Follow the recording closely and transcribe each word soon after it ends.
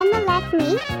with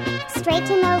me.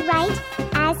 Straighten the right,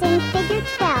 as in figure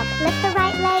 12. Lift the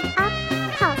right leg up.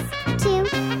 Pulse. 2,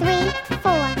 3,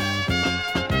 4.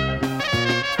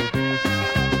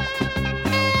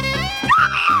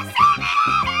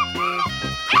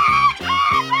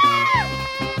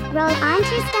 Roll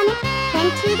onto your stomach,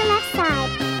 then to the left side.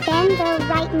 Bend the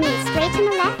right knee. Straighten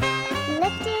the left.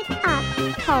 Lift it up.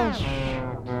 Hold.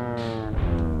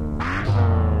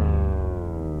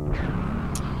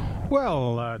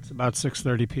 Well, it's about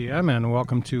 6:30 p.m., and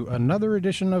welcome to another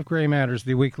edition of Gray Matters,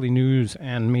 the weekly news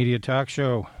and media talk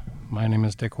show. My name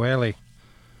is Dick Whaley.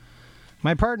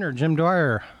 My partner, Jim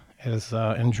Dwyer, is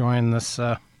enjoying this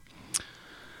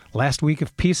last week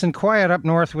of peace and quiet up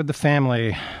north with the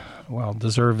family. Well,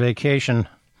 deserved vacation.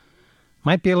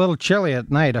 Might be a little chilly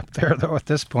at night up there, though, at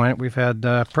this point. We've had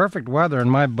perfect weather in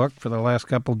my book for the last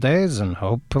couple days, and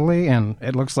hopefully, and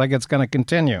it looks like it's going to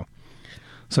continue.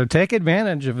 So take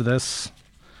advantage of this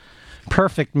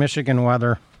perfect Michigan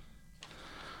weather.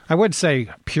 I would say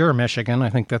pure Michigan. I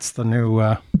think that's the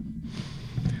new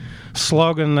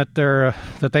slogan that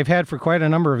they've had for quite a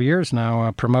number of years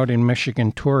now, promoting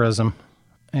Michigan tourism.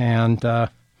 And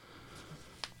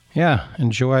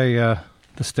enjoy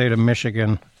the state of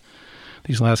Michigan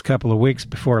these last couple of weeks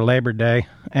before Labor Day,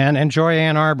 and enjoy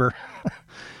Ann Arbor.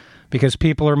 Because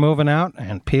people are moving out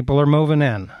and people are moving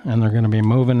in, and they're going to be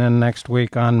moving in next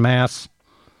week en masse.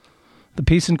 The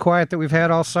peace and quiet that we've had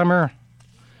all summer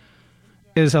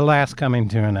is alas coming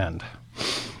to an end.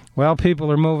 Well,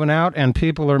 people are moving out and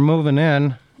people are moving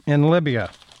in Libya.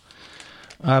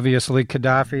 Obviously,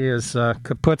 Gaddafi is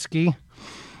Kaputski.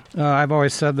 I've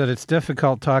always said that it's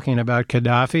difficult talking about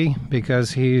Gaddafi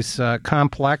because he's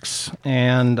complex,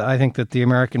 and I think that the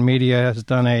American media has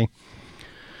done a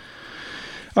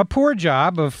poor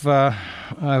job of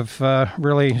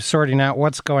really sorting out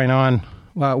what's going on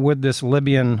with this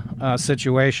Libyan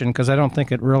situation, because I don't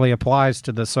think it really applies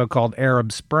to the so-called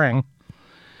Arab Spring.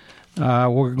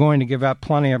 We're going to give out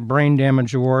plenty of brain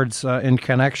damage awards in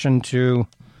connection to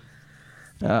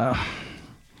the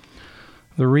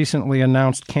recently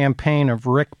announced campaign of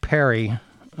Rick Perry.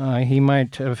 He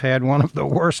might have had one of the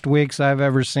worst weeks I've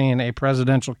ever seen a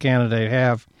presidential candidate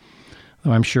have.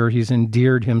 Though I'm sure he's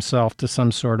endeared himself to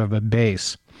some sort of a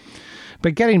base.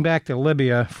 But getting back to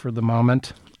Libya for the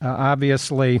moment,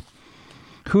 obviously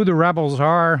who the rebels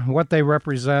are, what they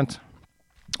represent,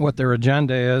 what their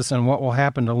agenda is, and what will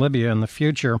happen to Libya in the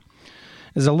future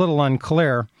is a little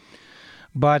unclear.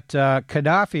 But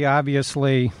Gaddafi,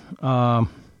 obviously,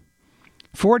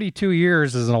 42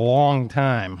 years is a long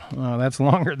time. That's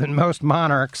longer than most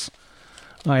monarchs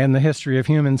in the history of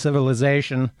human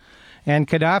civilization. And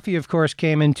Gaddafi, of course,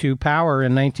 came into power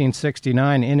in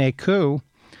 1969 in a coup.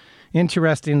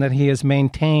 Interesting that he has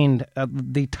maintained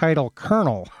the title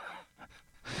colonel.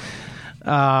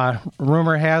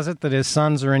 Rumor has it that his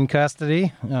sons are in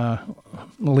custody, at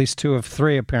least 2 of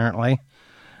 3, apparently.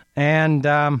 And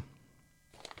the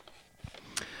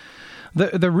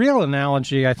real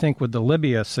analogy, I think, with the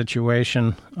Libya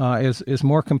situation is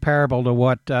more comparable to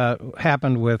what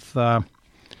happened with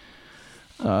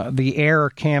the air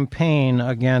campaign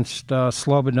against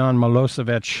Slobodan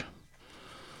Milosevic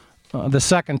the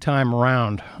second time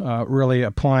around, really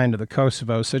applying to the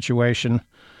Kosovo situation.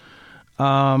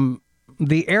 The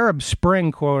Arab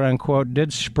Spring, quote-unquote,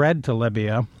 did spread to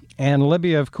Libya, and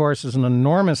Libya, of course, is an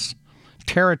enormous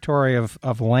territory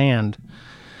of land,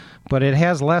 but it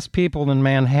has less people than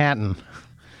Manhattan.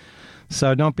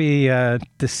 So don't be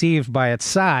deceived by its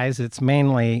size. It's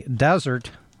mainly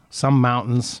desert, some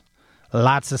mountains,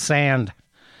 lots of sand,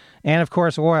 and, of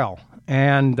course, oil.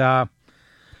 And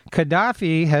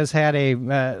Gaddafi has had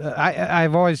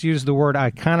I've always used the word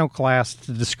iconoclast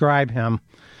to describe him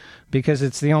because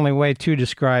it's the only way to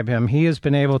describe him. He has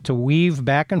been able to weave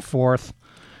back and forth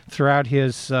throughout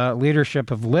his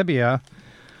leadership of Libya,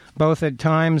 both at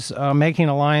times making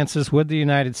alliances with the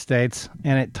United States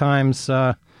and at times,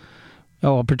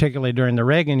 particularly during the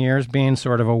Reagan years, being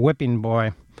sort of a whipping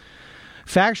boy.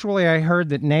 Factually, I heard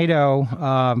that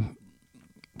NATO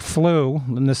flew,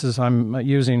 and I'm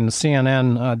using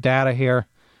CNN data here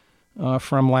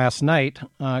from last night.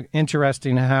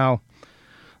 Interesting how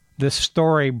this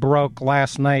story broke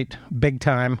last night big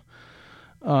time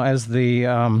as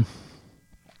the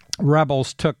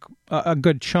rebels took a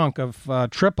good chunk of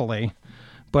Tripoli,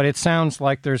 but it sounds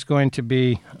like there's going to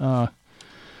be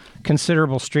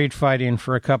considerable street fighting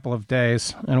for a couple of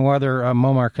days, and whether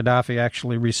Muammar Gaddafi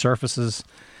actually resurfaces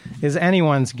is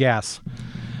anyone's guess.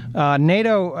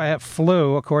 NATO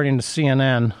flew, according to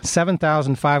CNN,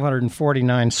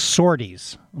 7,549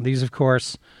 sorties. These, of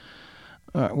course,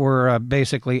 were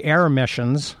basically air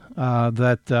missions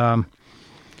that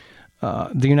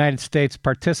the United States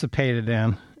participated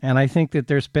in. And I think that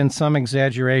there's been some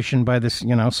exaggeration by this,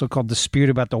 so-called dispute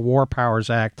about the War Powers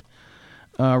Act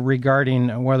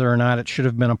regarding whether or not it should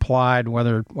have been applied,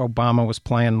 whether Obama was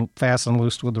playing fast and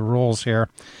loose with the rules here.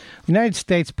 The United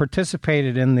States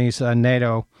participated in these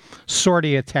NATO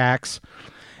sortie attacks.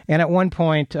 And at one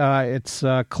point, it's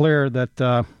clear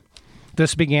that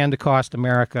this began to cost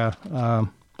America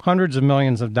hundreds of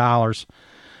millions of dollars.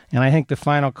 And I think the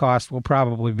final cost will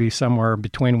probably be somewhere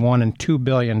between $1 and $2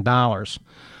 billion.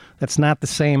 That's not the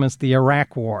same as the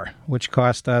Iraq War, which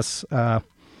cost us $1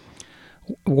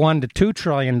 to $2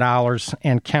 trillion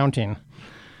and counting.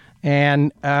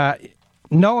 And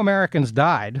no Americans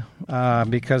died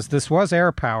because this was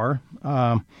air power.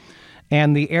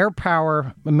 And the air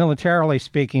power, militarily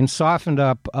speaking, softened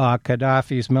up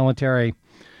Gaddafi's military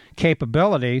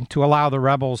capability to allow the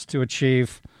rebels to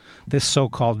achieve this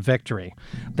so-called victory.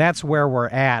 That's where we're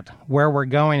at. Where we're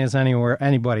going is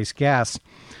anybody's guess.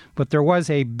 But there was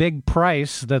a big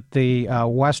price that the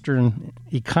Western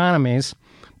economies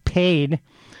paid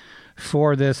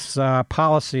for this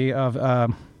policy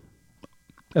of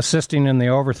assisting in the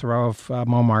overthrow of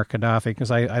Muammar Gaddafi,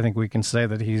 because I think we can say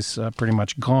that he's pretty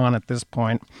much gone at this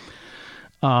point.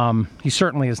 He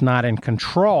certainly is not in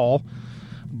control,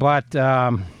 but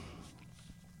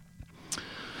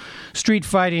street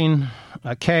fighting,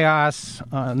 chaos,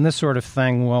 and this sort of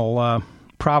thing will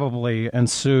probably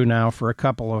ensue now for a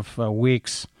couple of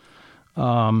weeks.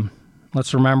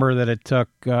 Let's remember that it took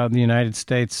the United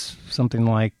States something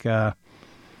like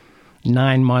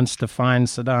 9 months to find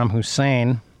Saddam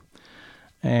Hussein,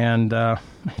 and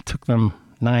it took them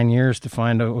 9 years to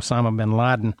find Osama bin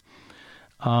Laden.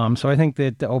 So I think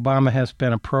that Obama has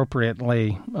been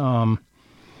appropriately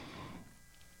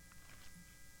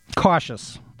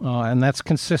cautious, and that's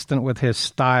consistent with his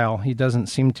style. He doesn't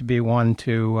seem to be one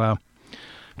to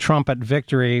trumpet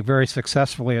victory very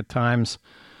successfully at times.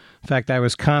 In fact, I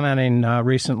was commenting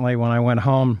recently when I went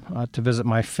home to visit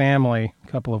my family a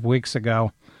couple of weeks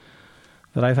ago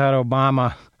that I thought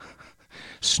Obama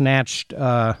snatched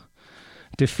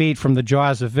defeat from the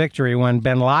jaws of victory when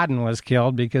bin Laden was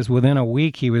killed, because within a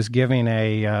week he was giving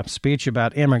a speech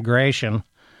about immigration,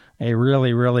 a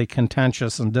really, really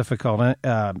contentious and difficult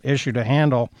issue to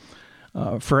handle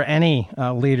for any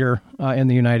leader in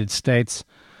the United States.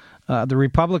 The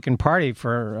Republican Party,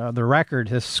 for the record,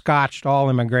 has scotched all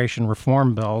immigration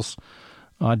reform bills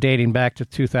dating back to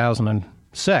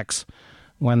 2006,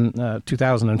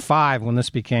 2005, when this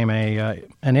became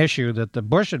an issue that the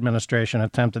Bush administration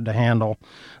attempted to handle.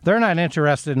 They're not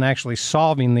interested in actually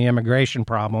solving the immigration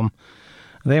problem.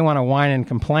 They want to whine and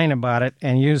complain about it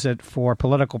and use it for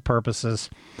political purposes.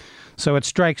 So it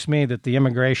strikes me that the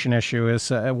immigration issue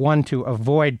is one to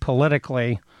avoid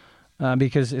politically,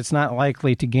 because it's not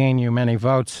likely to gain you many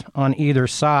votes on either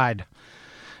side.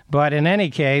 But in any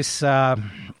case,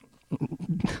 ironically,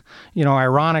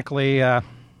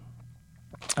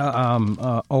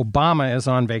 Obama is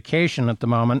on vacation at the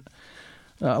moment.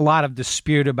 A lot of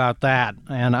dispute about that,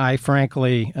 and I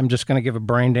frankly am just going to give a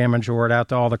brain damage award out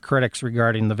to all the critics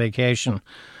regarding the vacation.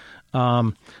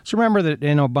 So remember that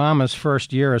in Obama's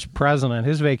first year as president,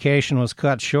 his vacation was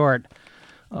cut short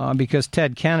because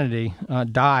Ted Kennedy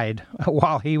died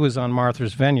while he was on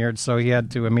Martha's Vineyard, so he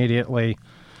had to immediately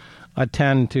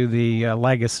attend to the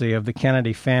legacy of the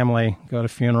Kennedy family, go to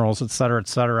funerals, et cetera, et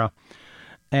cetera.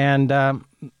 And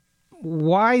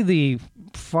why the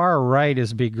far right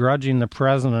is begrudging the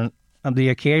president of the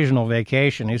occasional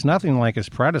vacation, he's nothing like his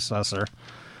predecessor.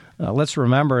 Let's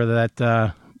remember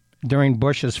that during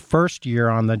Bush's first year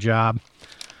on the job,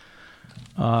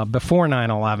 before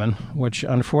 9/11, which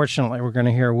unfortunately we're going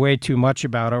to hear way too much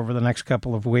about over the next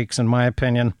couple of weeks, in my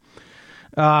opinion.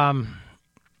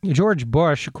 George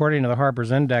Bush, according to the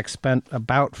Harper's Index, spent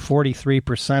about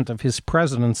 43% of his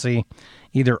presidency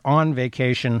either on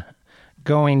vacation,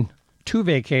 going to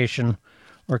vacation,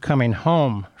 or coming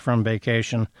home from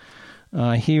vacation.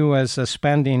 He was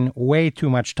spending way too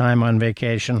much time on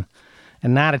vacation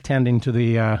and not attending to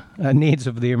the needs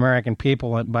of the American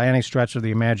people by any stretch of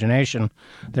the imagination.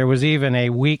 There was even a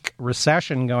weak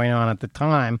recession going on at the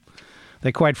time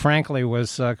that, quite frankly,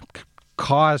 was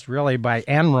caused really by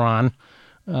Enron,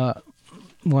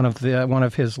 one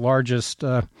of his largest.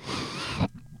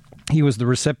 He was the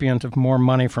recipient of more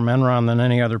money from Enron than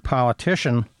any other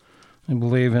politician, I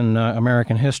believe, in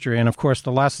American history. And of course,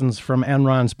 the lessons from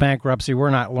Enron's bankruptcy were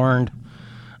not learned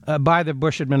by the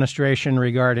Bush administration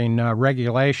regarding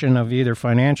regulation of either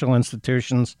financial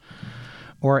institutions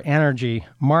or energy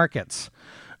markets.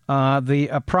 The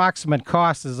approximate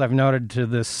cost, as I've noted, to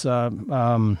this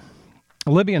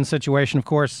Libyan situation, of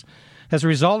course, has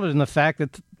resulted in the fact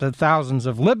that thousands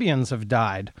of Libyans have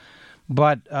died.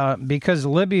 But because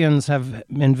Libyans have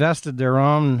invested their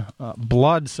own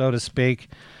blood, so to speak,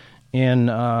 in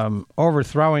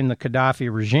overthrowing the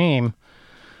Gaddafi regime,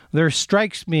 it's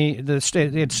striking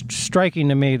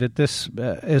to me that this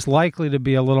is likely to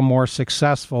be a little more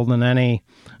successful than any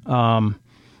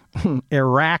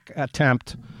Iraq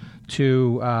attempt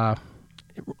to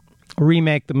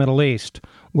remake the Middle East.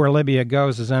 Where Libya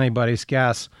goes is anybody's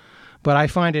guess. But I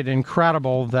find it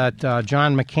incredible that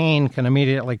John McCain can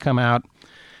immediately come out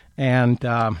and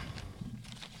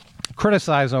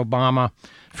criticize Obama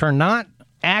for not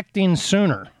acting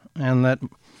sooner, and that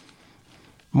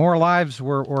more lives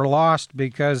were lost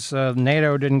because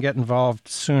NATO didn't get involved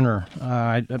sooner.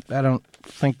 I don't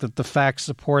think that the facts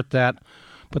support that,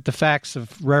 but the facts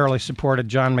have rarely supported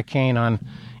John McCain on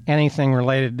anything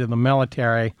related to the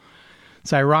military.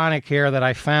 It's ironic here that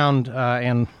I found,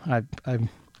 and I'm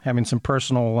having some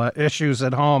personal issues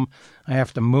at home. I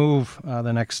have to move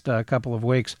the next couple of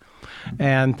weeks,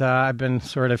 and I've been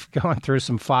sort of going through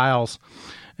some files,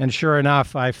 and sure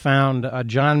enough, I found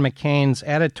John McCain's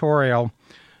editorial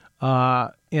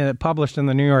published in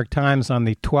the New York Times on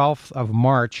the 12th of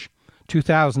March,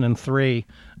 2003,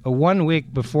 1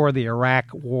 week before the Iraq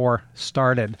War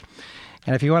started.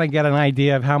 And if you want to get an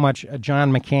idea of how much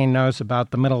John McCain knows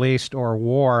about the Middle East or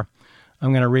war,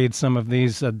 I'm going to read some of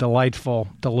these delightful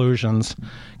delusions,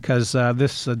 because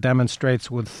this demonstrates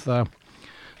with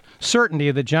certainty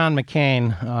that John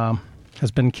McCain has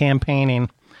been campaigning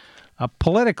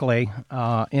politically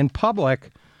in public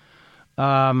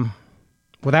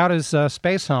without his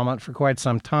space helmet for quite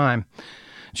some time.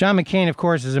 John McCain, of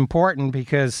course, is important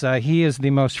because he is the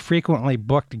most frequently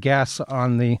booked guest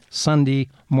on the Sunday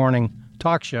morning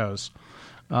talk shows.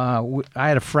 I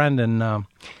had a friend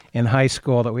in high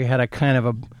school that we had a kind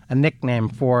of a nickname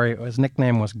for. His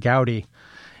nickname was Gowdy,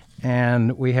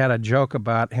 and we had a joke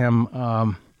about him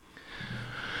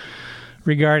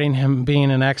regarding him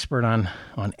being an expert on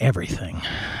everything.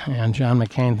 And John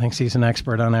McCain thinks he's an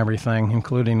expert on everything,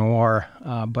 including war.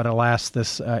 But alas,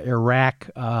 this Iraq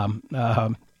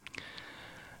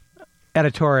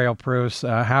editorial proves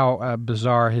how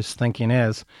bizarre his thinking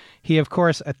is. He, of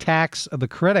course, attacks the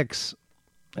critics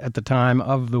at the time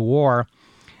of the war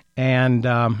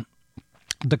and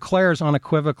declares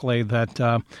unequivocally that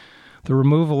the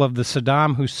removal of the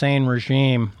Saddam Hussein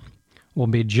regime will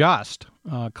be just,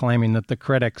 claiming that the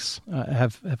critics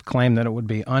have claimed that it would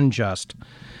be unjust.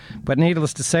 But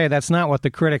needless to say, that's not what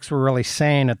the critics were really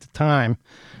saying at the time.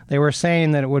 They were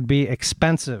saying that it would be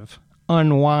expensive,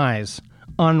 unwise,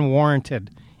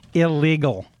 unwarranted,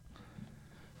 illegal,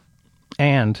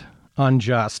 and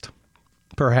unjust,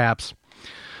 perhaps.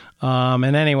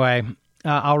 And anyway,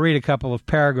 I'll read a couple of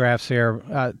paragraphs here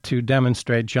to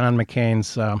demonstrate John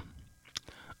McCain's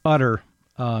utter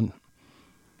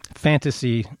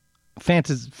fantasy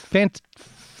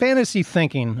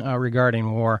thinking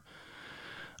regarding war.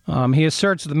 He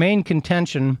asserts the main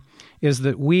contention is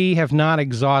that we have not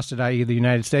exhausted, i.e. the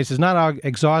United States, has not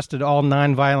exhausted all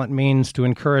nonviolent means to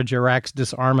encourage Iraq's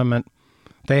disarmament.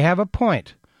 They have a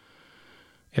point.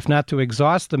 If not to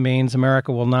exhaust the means,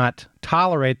 America will not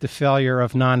tolerate the failure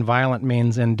of nonviolent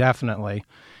means indefinitely.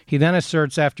 He then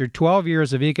asserts after 12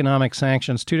 years of economic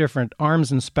sanctions, 2 different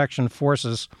arms inspection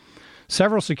forces,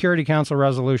 several Security Council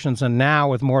resolutions, and now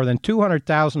with more than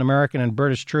 200,000 American and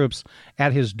British troops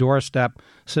at his doorstep,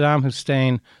 Saddam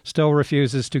Hussein still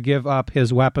refuses to give up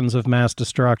his weapons of mass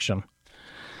destruction.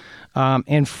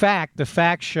 In fact, the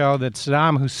facts show that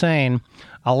Saddam Hussein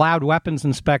allowed weapons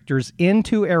inspectors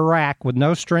into Iraq with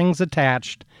no strings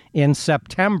attached in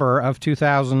September of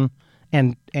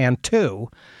 2002.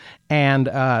 And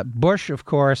Bush, of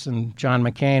course, and John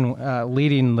McCain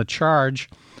leading the charge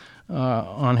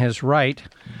on his right,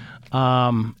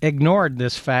 ignored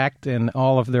this fact in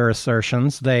all of their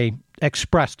assertions. They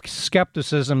expressed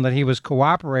skepticism that he was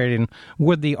cooperating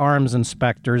with the arms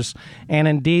inspectors, and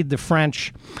indeed the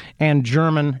French and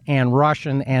German and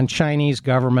Russian and Chinese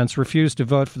governments refused to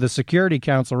vote for the Security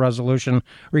Council resolution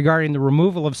regarding the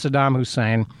removal of Saddam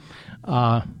Hussein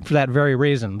for that very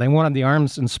reason. They wanted the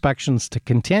arms inspections to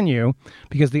continue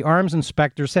because the arms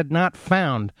inspectors had not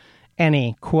found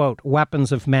any, quote,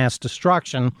 weapons of mass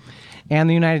destruction, and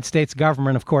the United States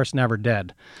government, of course, never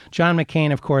did. John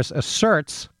McCain, of course,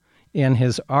 asserts in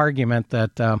his argument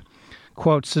that,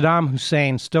 quote, Saddam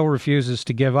Hussein still refuses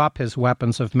to give up his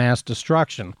weapons of mass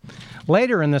destruction.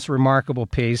 Later in this remarkable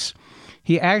piece,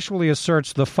 he actually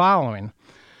asserts the following: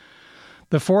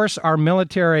 the force our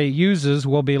military uses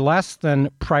will be less than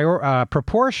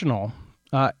proportional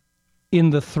in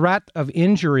the threat of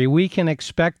injury we can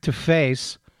expect to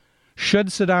face should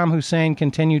Saddam Hussein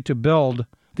continue to build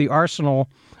the arsenal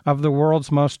of the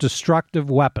world's most destructive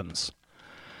weapons?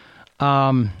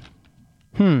 I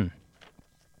don't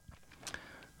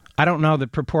know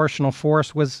that proportional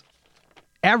force was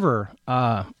ever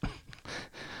an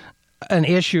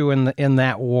issue in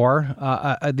that war.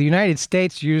 The United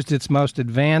States used its most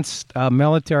advanced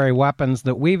military weapons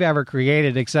that we've ever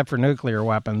created, except for nuclear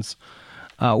weapons.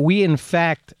 We, in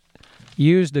fact,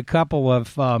 used a couple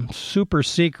of super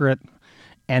secret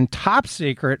and top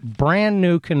secret brand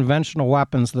new conventional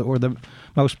weapons that were the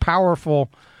most powerful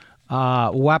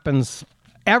weapons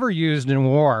ever used in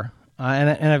war and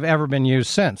have ever been used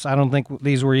since. I don't think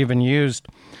these were even used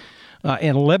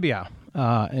in Libya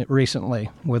recently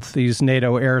with these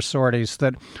NATO air sorties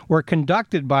that were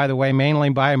conducted, by the way, mainly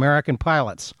by American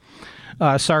pilots.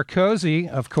 Sarkozy,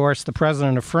 of course, the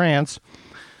president of France,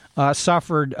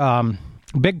 suffered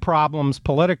big problems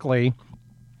politically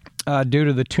due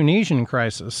to the Tunisian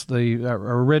crisis, the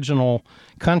original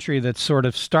country that sort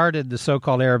of started the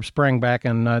so-called Arab Spring back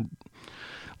in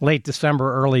late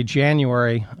December, early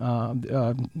January,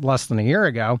 less than a year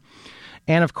ago.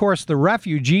 And, of course, the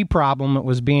refugee problem that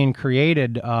was being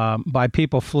created by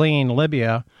people fleeing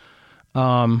Libya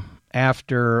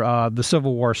after the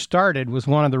Civil War started was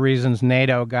one of the reasons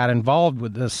NATO got involved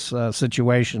with this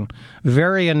situation.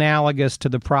 Very analogous to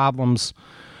the problems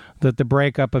that the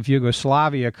breakup of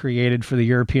Yugoslavia created for the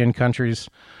European countries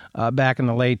back in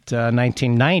the late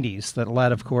 1990s that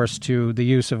led, of course, to the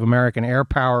use of American air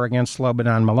power against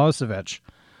Slobodan Milosevic.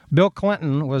 Bill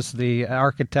Clinton was the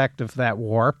architect of that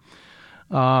war.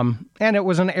 And it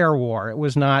was an air war. It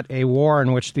was not a war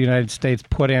in which the United States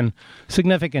put in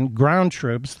significant ground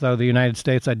troops, though the United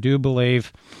States, I do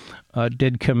believe,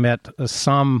 did commit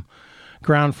some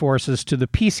ground forces to the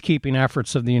peacekeeping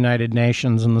efforts of the United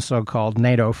Nations and the so-called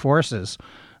NATO forces.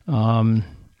 Barack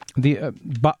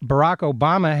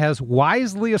Obama has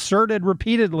wisely asserted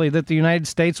repeatedly that the United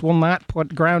States will not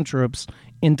put ground troops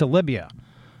into Libya,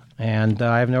 and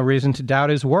I have no reason to doubt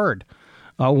his word.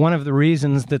 One of the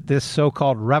reasons that this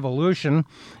so-called revolution,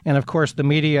 and of course the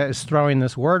media is throwing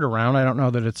this word around, I don't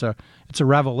know that it's a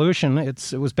revolution.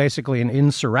 It was basically an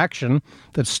insurrection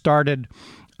that started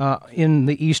in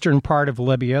the eastern part of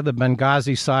Libya, the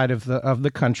Benghazi side of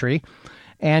the country,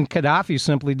 and Gaddafi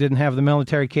simply didn't have the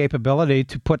military capability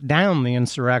to put down the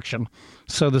insurrection.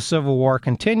 So the Civil War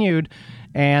continued,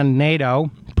 and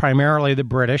NATO, primarily the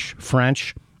British,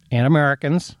 French, and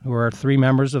Americans, who are three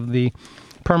of the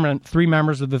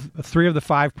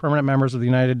 5 permanent members of the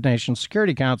United Nations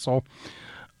Security Council,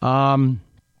 were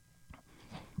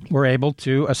able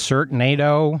to assert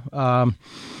NATO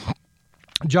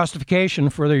justification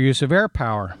for their use of air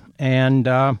power.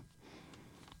 And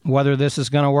whether this is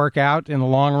going to work out in the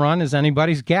long run is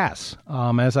anybody's guess.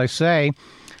 As I say,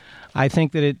 I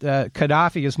think that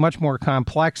Gaddafi is much more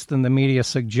complex than the media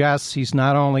suggests. He's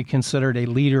not only considered a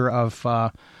leader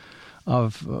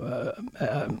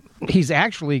he's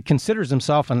actually considers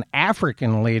himself an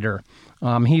African leader.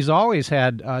 He's always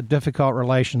had difficult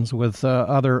relations with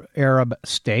other Arab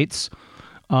states.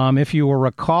 If you will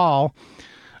recall,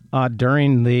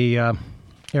 during the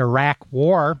Iraq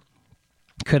War,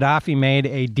 Gaddafi made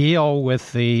a deal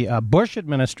with the Bush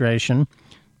administration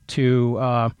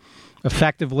to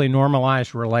effectively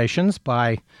normalize relations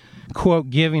by, quote,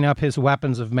 giving up his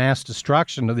weapons of mass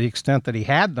destruction to the extent that he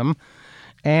had them.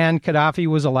 And Gaddafi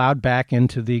was allowed back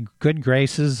into the good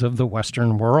graces of the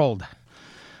Western world.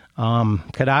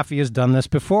 Gaddafi has done this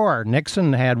before.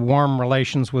 Nixon had warm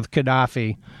relations with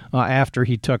Gaddafi after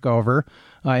he took over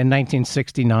in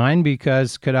 1969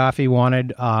 because Gaddafi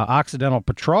wanted Occidental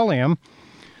Petroleum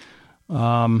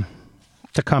to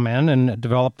come in and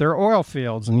develop their oil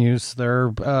fields and use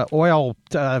their oil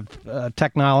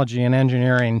technology and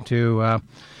engineering to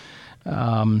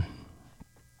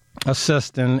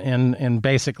assist in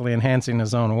basically enhancing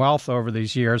his own wealth over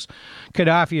these years.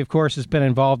 Gaddafi, of course, has been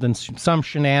involved in some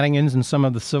shenanigans in some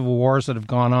of the civil wars that have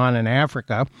gone on in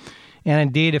Africa. And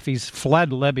indeed, if he's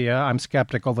fled Libya, I'm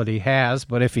skeptical that he has,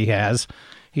 but if he has,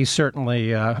 he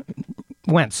certainly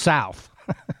went south.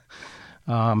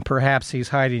 Perhaps he's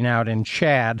hiding out in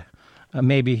Chad.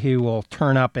 Maybe he will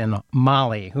turn up in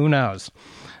Mali. Who knows?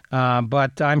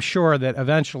 But I'm sure that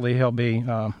eventually he'll be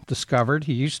discovered.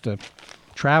 He used to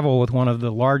travel with one of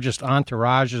the largest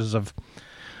entourages of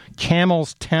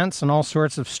camels, tents, and all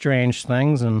sorts of strange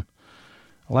things, and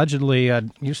allegedly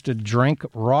used to drink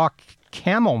raw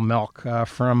camel milk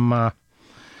from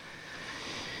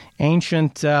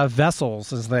ancient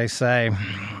vessels, as they say.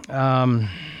 John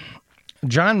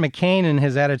McCain, in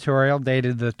his editorial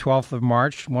dated the 12th of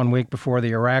March, 1 week before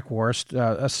the Iraq War,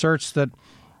 asserts that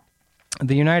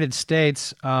the United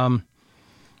States,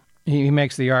 he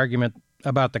makes the argument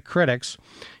about the critics.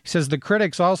 He says the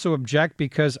critics also object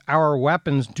because our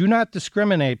weapons do not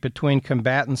discriminate between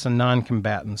combatants and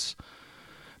non-combatants.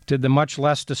 Did the much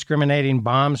less discriminating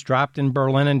bombs dropped in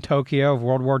Berlin and Tokyo of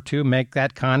World War II make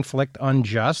that conflict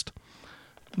unjust?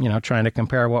 Trying to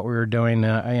compare what we were doing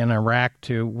in Iraq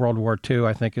to World War II,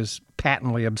 I think, is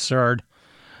patently absurd.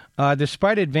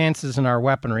 Despite advances in our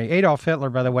weaponry, Adolf Hitler,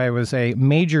 by the way, was a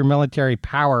major military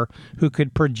power who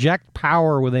could project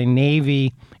power with a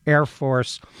navy, air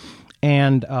force,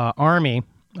 and army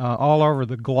all over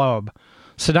the globe.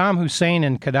 Saddam Hussein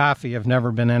and Gaddafi have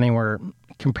never been anywhere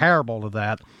comparable to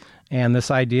that, and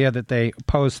this idea that they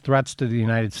pose threats to the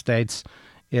United States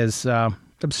is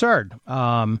absurd.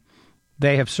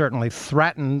 They have certainly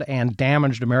threatened and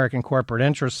damaged American corporate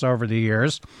interests over the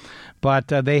years, but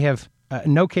they have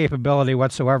no capability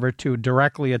whatsoever to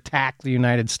directly attack the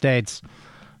United States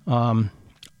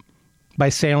by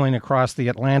sailing across the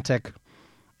Atlantic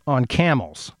on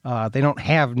camels. They don't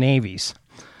have navies.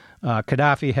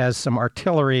 Gaddafi has some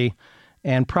artillery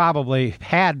and probably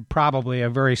a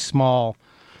very small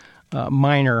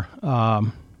minor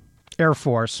air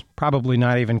force, probably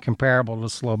not even comparable to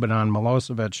Slobodan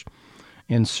Milosevic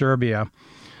in Serbia.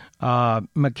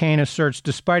 McCain asserts,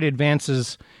 despite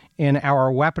advances in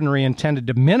our weaponry intended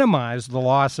to minimize the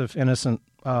loss of innocent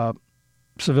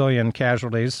civilian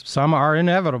casualties, some are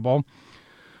inevitable,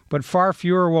 but far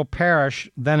fewer will perish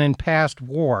than in past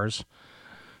wars.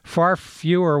 Far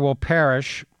fewer will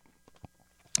perish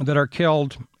that are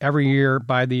killed every year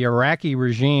by the Iraqi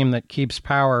regime that keeps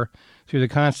power through the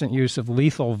constant use of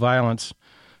lethal violence.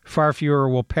 Far fewer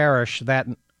will perish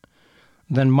than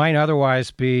might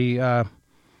otherwise because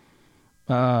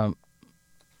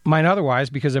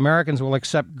Americans will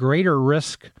accept greater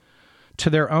risk to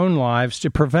their own lives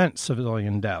to prevent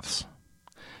civilian deaths.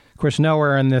 Of course,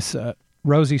 nowhere in this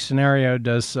rosy scenario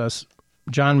does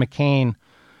John McCain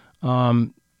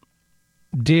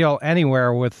deal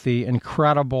anywhere with the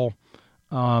incredible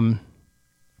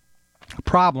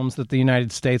problems that the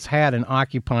United States had in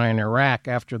occupying Iraq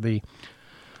after the,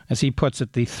 as he puts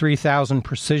it, the 3,000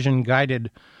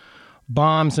 precision-guided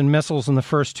bombs and missiles in the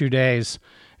first 2 days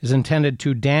is intended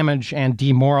to damage and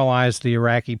demoralize the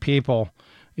Iraqi people.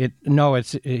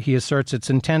 He asserts it's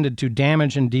intended to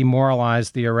damage and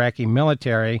demoralize the Iraqi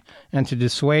military and to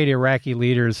dissuade Iraqi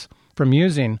leaders from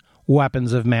using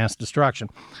weapons of mass destruction.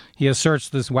 He asserts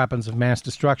this weapons of mass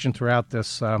destruction throughout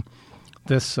this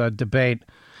debate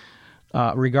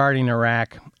regarding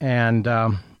Iraq. And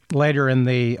later in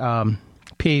the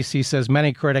piece, he says,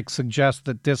 many critics suggest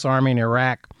that disarming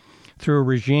Iraq through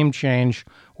regime change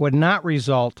would not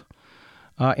result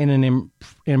in an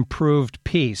improved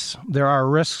peace. There are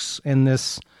risks in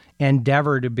this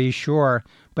endeavor, to be sure,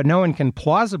 but no one can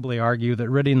plausibly argue that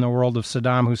ridding the world of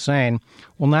Saddam Hussein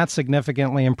will not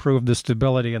significantly improve the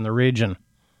stability in the region.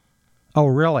 Oh,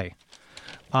 really?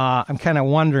 I'm kind of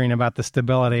wondering about the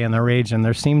stability in the region.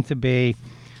 There seem to be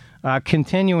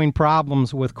continuing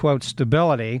problems with, quote,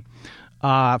 stability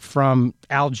from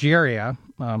Algeria.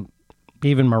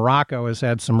 Even Morocco has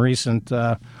had some recent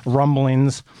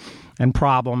rumblings and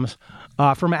problems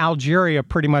from Algeria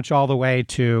pretty much all the way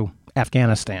to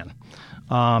Afghanistan.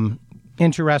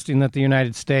 Interesting that the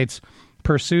United States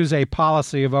pursues a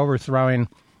policy of overthrowing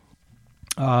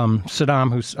Gaddafi,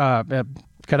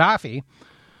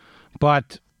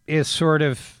 but is sort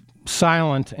of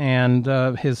silent, and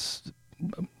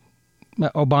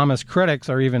Obama's critics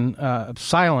are even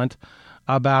silent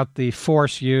about the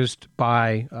force used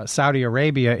by Saudi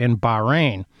Arabia in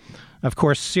Bahrain. Of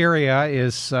course, Syria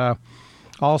is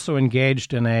also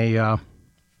engaged in a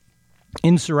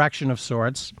insurrection of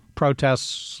sorts.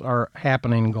 Protests are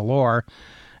happening galore,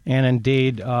 and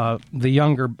indeed, the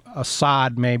younger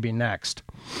Assad may be next.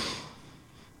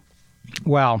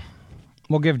 Well,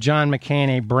 we'll give John McCain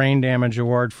a brain damage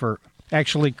award for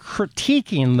actually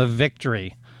critiquing the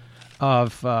victory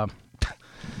of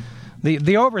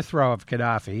the overthrow of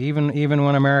Gaddafi. Even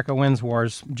when America wins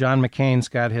wars, John McCain's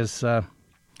got his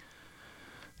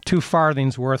 2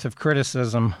 farthings worth of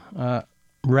criticism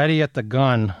ready at the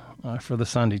gun for the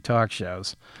Sunday talk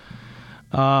shows.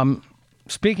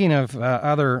 Speaking of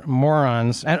other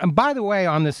morons, and by the way,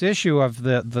 on this issue of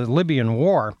the Libyan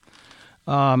war,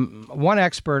 one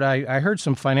expert, I heard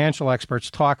some financial experts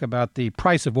talk about the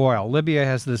price of oil. Libya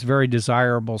has this very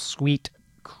desirable sweet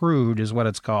crude, is what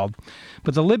it's called.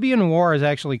 But the Libyan war has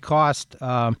actually cost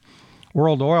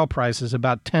world oil prices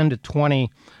about $10 to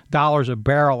 $20 a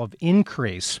barrel of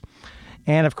increase.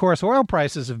 And, of course, oil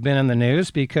prices have been in the news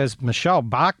because Michelle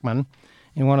Bachmann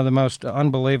in one of the most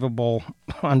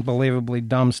unbelievably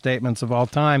dumb statements of all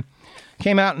time,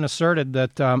 came out and asserted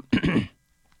that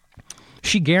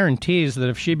she guarantees that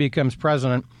if she becomes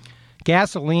president,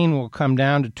 gasoline will come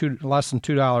down to less than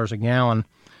 $2 a gallon,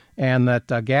 and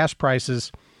that gas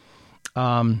prices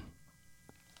were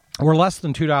less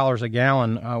than $2 a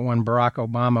gallon when Barack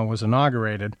Obama was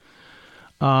inaugurated.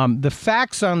 The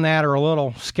facts on that are a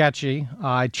little sketchy.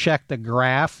 I checked the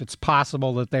graph. It's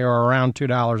possible that they were around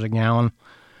 $2 a gallon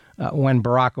when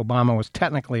Barack Obama was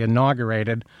technically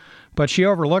inaugurated. But she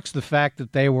overlooks the fact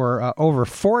that they were over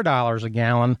 $4 a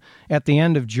gallon at the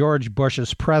end of George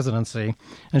Bush's presidency.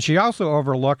 And she also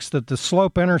overlooks that the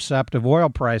slope intercept of oil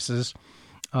prices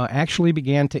actually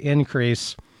began to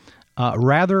increase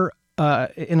rather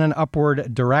in an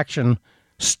upward direction,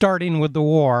 starting with the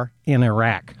war in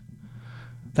Iraq.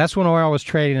 That's when oil was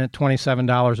trading at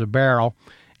 $27 a barrel,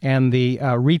 and the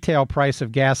retail price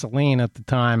of gasoline at the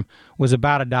time was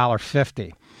about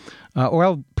 $1.50.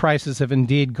 Oil prices have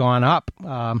indeed gone up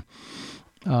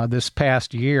this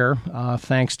past year,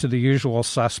 thanks to the usual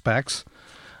suspects.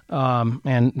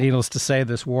 And needless to say,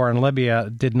 this war in Libya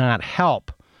did not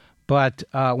help. But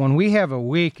when we have a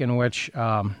week in which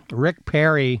Rick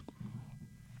Perry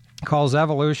calls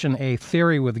evolution a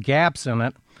theory with gaps in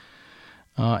it,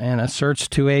 and asserts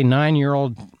to a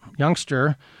 9-year-old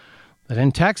youngster that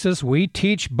in Texas we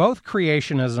teach both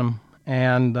creationism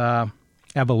and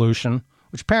evolution,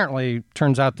 which apparently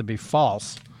turns out to be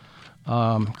false.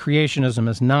 Creationism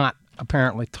is not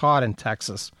apparently taught in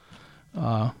Texas.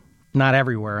 Not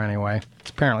everywhere, anyway.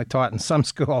 It's apparently taught in some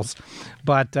schools.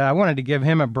 But I wanted to give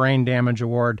him a brain damage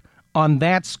award on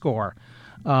that score.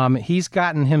 He's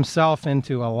gotten himself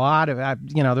into a lot of,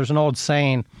 there's an old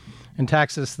saying in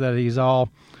Texas that he's all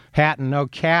hat and no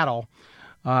cattle.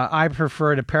 I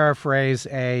prefer to paraphrase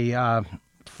a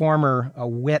former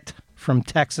wit from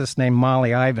Texas named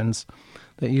Molly Ivins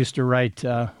that used to write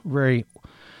very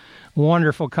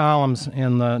wonderful columns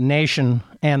in The Nation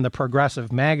and the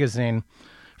Progressive magazine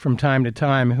from time to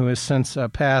time, who has since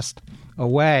passed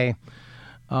away.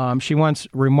 She once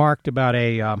remarked about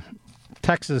a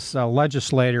Texas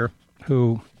legislator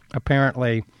who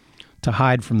apparently, to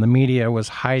hide from the media, was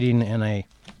hiding in a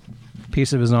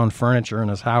piece of his own furniture in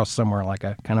his house somewhere, like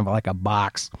a kind of like a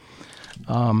box.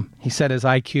 He said his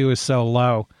IQ is so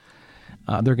low,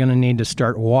 they're going to need to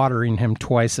start watering him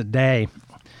twice a day.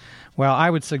 Well,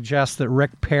 I would suggest that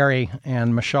Rick Perry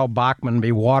and Michelle Bachmann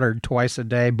be watered twice a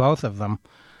day, both of them,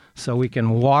 so we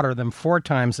can water them 4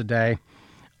 times a day,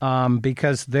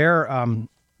 because they're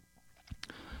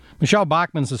Michelle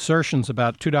Bachmann's assertions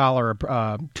about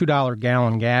 $2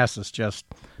 gallon gas is just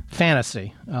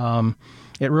fantasy.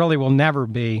 It really will never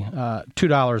be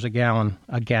 $2 a gallon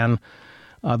again.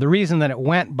 The reason that it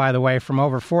went, by the way, from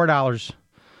over $4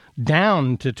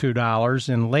 down to $2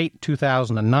 in late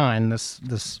 2009,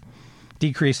 this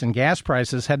decrease in gas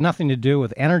prices, had nothing to do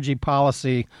with energy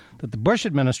policy that the Bush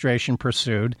administration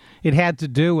pursued. It had to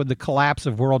do with the collapse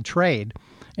of world trade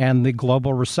and the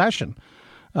global recession.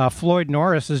 Floyd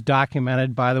Norris has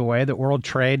documented, by the way, that world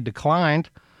trade declined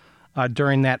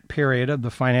during that period of the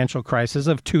financial crisis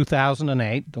of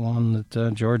 2008, the one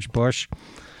that George Bush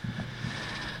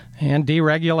and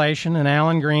deregulation and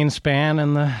Alan Greenspan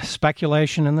and the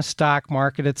speculation in the stock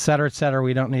market, et cetera, et cetera.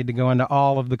 We don't need to go into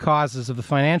all of the causes of the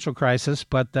financial crisis,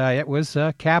 but it was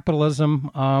capitalism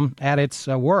at its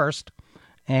worst,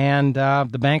 and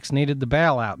the banks needed the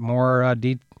bailout. More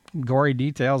gory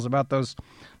details about those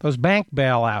bank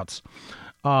bailouts.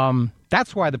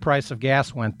 That's why the price of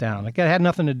gas went down. It had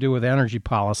nothing to do with energy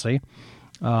policy.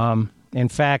 In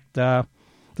fact, the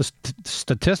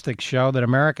statistics show that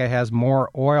America has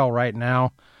more oil right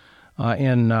now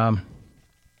in,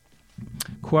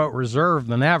 quote, reserve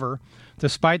than ever,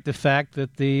 despite the fact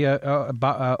that the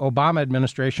Obama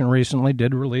administration recently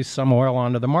did release some oil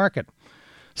onto the market.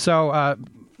 So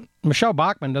Michelle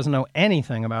Bachmann doesn't know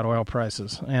anything about oil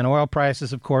prices. And oil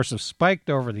prices, of course, have spiked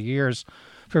over the years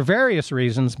for various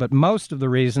reasons, but most of the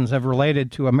reasons have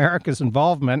related to America's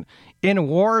involvement in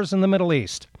wars in the Middle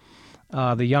East.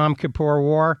 The Yom Kippur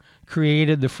War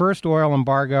created the first oil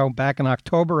embargo back in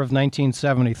October of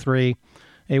 1973,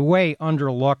 a way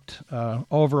overlooked,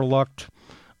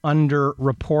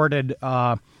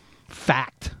 underreported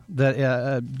fact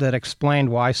that explained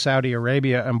why Saudi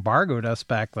Arabia embargoed us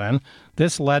back then.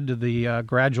 This led to the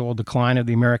gradual decline of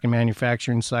the American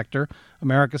manufacturing sector.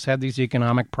 America's had these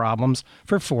economic problems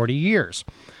for 40 years.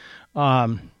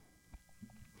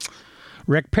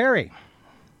 Rick Perry,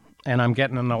 and I'm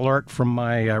getting an alert from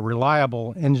my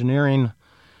reliable engineering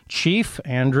chief,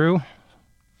 Andrew.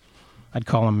 I'd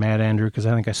call him Mad Andrew because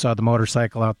I think I saw the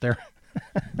motorcycle out there.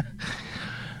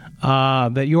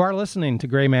 that you are listening to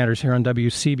Gray Matters here on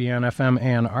WCBN FM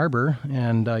Ann Arbor,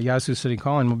 and Yazoo City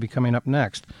Calling will be coming up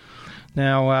next.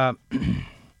 Now,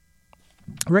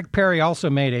 Rick Perry also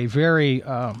made a very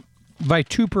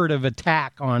vituperative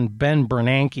attack on Ben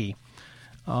Bernanke,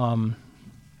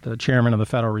 the chairman of the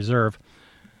Federal Reserve.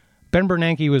 Ben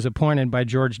Bernanke was appointed by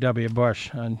George W. Bush,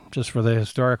 just for the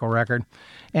historical record.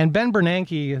 And Ben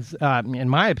Bernanke has, in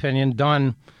my opinion,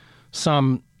 done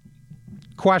some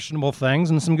questionable things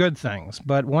and some good things.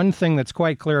 But one thing that's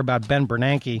quite clear about Ben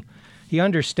Bernanke, he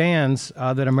understands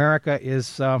that America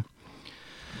is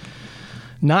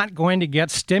not going to get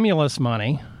stimulus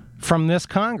money from this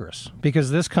Congress,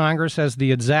 because this Congress has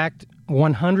the exact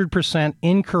 100%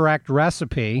 incorrect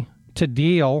recipe to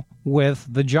deal with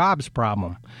the jobs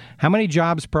problem. How many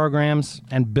jobs programs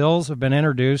and bills have been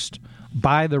introduced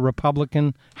by the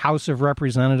Republican House of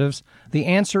Representatives? The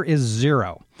answer is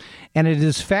zero. And it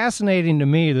is fascinating to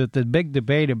me that the big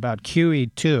debate about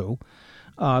QE2,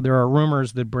 there are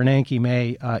rumors that Bernanke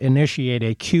may initiate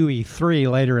a QE3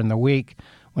 later in the week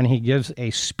when he gives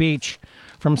a speech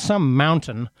from some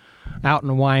mountain out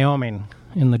in Wyoming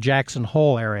in the Jackson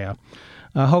Hole area.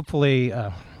 Hopefully,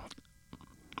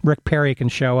 Rick Perry can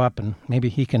show up and maybe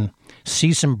he can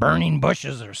see some burning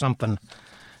bushes or something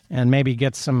and maybe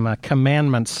get some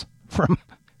commandments from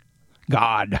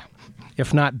God,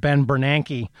 if not Ben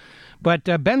Bernanke. But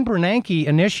Ben Bernanke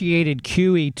initiated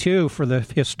QE2, for the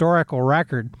historical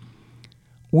record,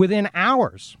 within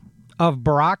hours of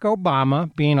Barack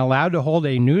Obama being allowed to hold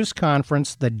a news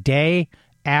conference the day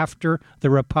after the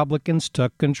Republicans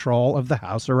took control of the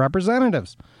House of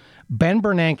Representatives. Ben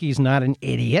Bernanke's not an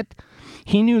idiot.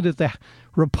 He knew that the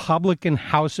Republican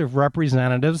House of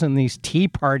Representatives and these Tea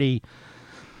Party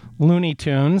Looney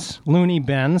Tunes, loony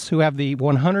bins, who have the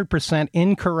 100%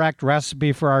 incorrect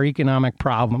recipe for our economic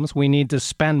problems. We need to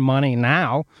spend money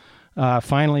now.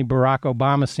 Finally, Barack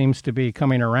Obama seems to be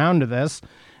coming around to this,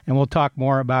 and we'll talk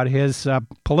more about his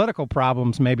political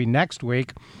problems maybe next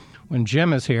week when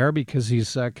Jim is here, because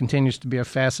he's continues to be a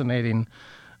fascinating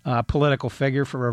political figure for a